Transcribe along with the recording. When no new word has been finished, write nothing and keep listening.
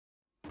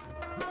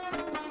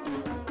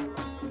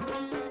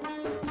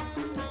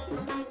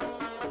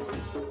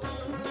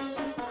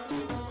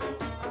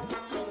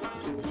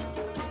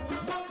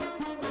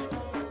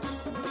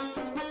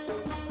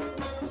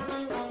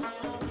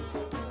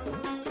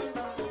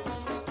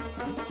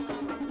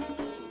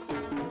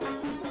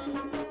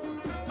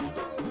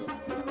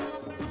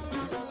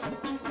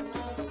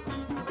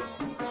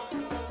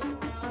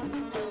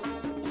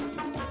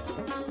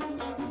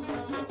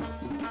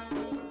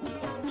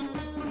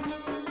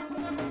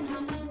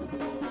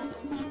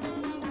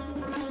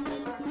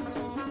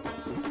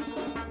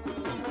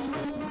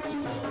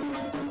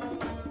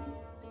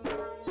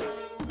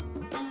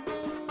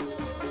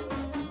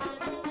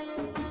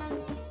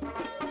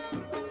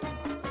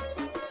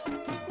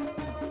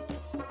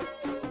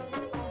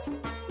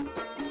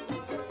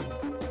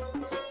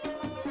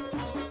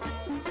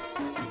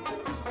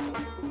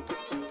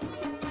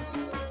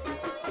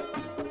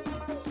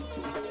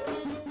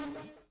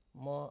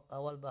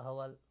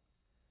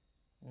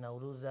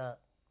نوروز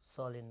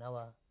سال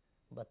نو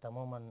به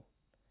تمام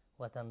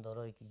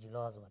وطندارایی که جلو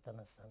از وطن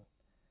هستند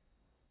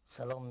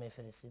سلام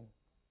میفرستیم،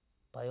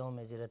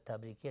 پیام زیر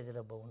تبریکی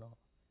زیر به اونا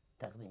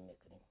تقدیم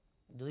میکنیم.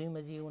 دویم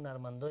از این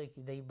هنرمندایی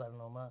که در این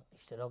برنامه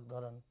اشتراک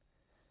دارن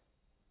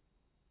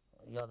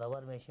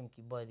یادآور میشیم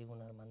که باید این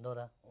هنرمندا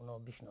را اونا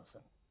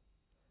بشناسن.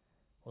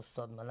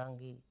 استاد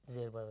ملنگی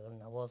زیر بغل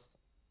نواز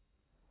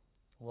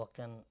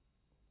واقعا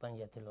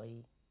پنجه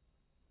طلایی،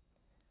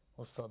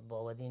 استاد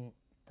باودین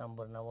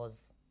تنبور نواز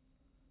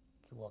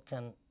که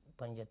واقعا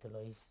پنجه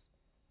طلایی است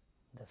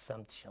در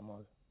سمت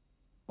شمال،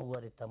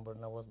 اوور تنبور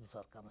نواز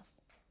بسیار کم است،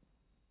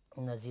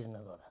 نظیر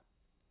نداره.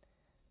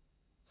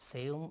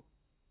 سیوم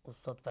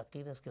استاد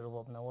فقیر است که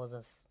رباب نواز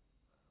است،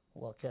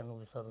 واقعا او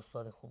بسیار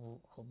استاد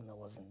خوب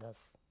نوازنده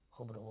است،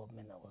 خوب رباب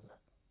می نوازد.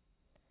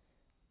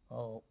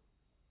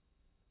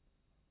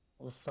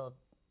 استاد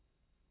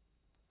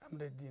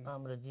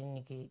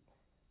امردینی که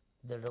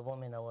در رباب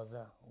می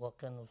نوازه،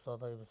 واقعا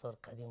استادای بسیار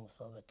قدیم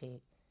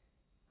مسابقه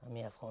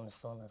همین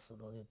افغانستان است،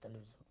 رادیو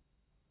تلویزیون.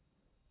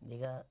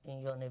 دیگه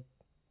این جانب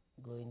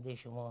گوینده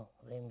شما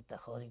رحیم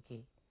تخاری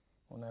که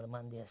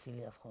هنرمند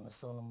اصیل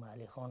افغانستان و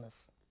معلی خان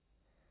است.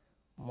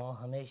 ما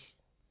همیشه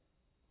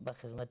به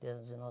خدمت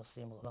از اینا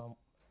هستیم. غلام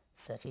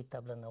سخی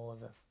طبل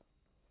نواز است،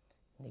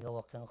 دیگه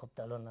واقعا خوب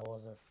طبل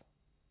نواز است.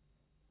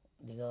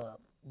 دیگه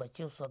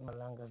بچه استاد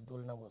ملنگ است،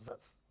 دول نواز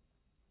است.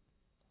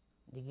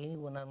 دیگه این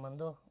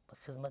هنرمندا به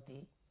خدمت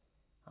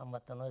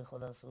هموطنای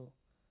خود است و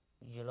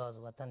جلو از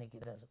وطنی که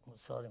در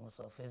شهر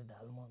مسافر در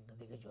آلمان در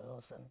دیگه جای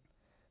هستند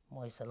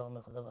ما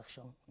سلام خدا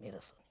بخشم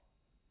میرسونیم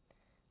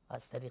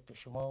از طریق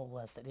شما و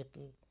از طریق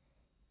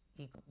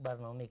این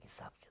برنامه که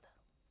ثبت شده.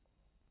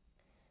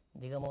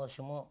 دیگه ما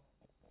شما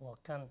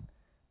واقعا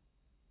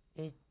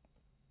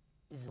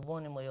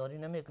زبان ما یاری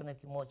نمیکنه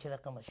که ما چه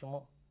رقم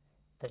شما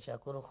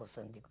تشکر و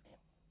خرسندی کنیم.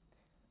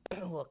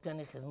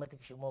 واقعا خدمتی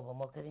که شما با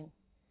ما کردین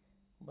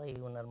با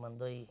این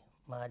هنرمندای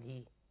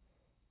محلی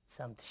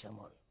سمت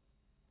شمال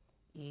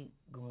این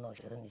گمنام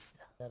شده نیست.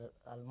 در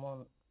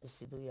آلمان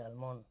استودیوی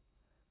آلمان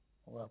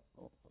و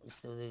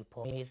استودیوی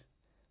پامیر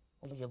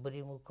اونجا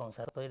بریم و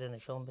کنسرت های را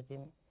نشان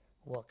بدیم.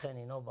 واقعا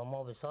اینا با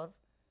ما بسیار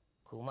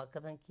کمک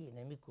کردن که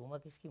نمی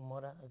کمک است که ما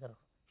را اگر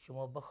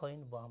شما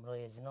بخواین با همراه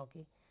از اینا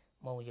که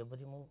ما اونجا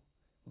بریم و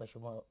به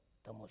شما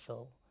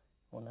تماشا و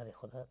هنر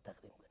خدا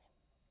تقدیم کنیم.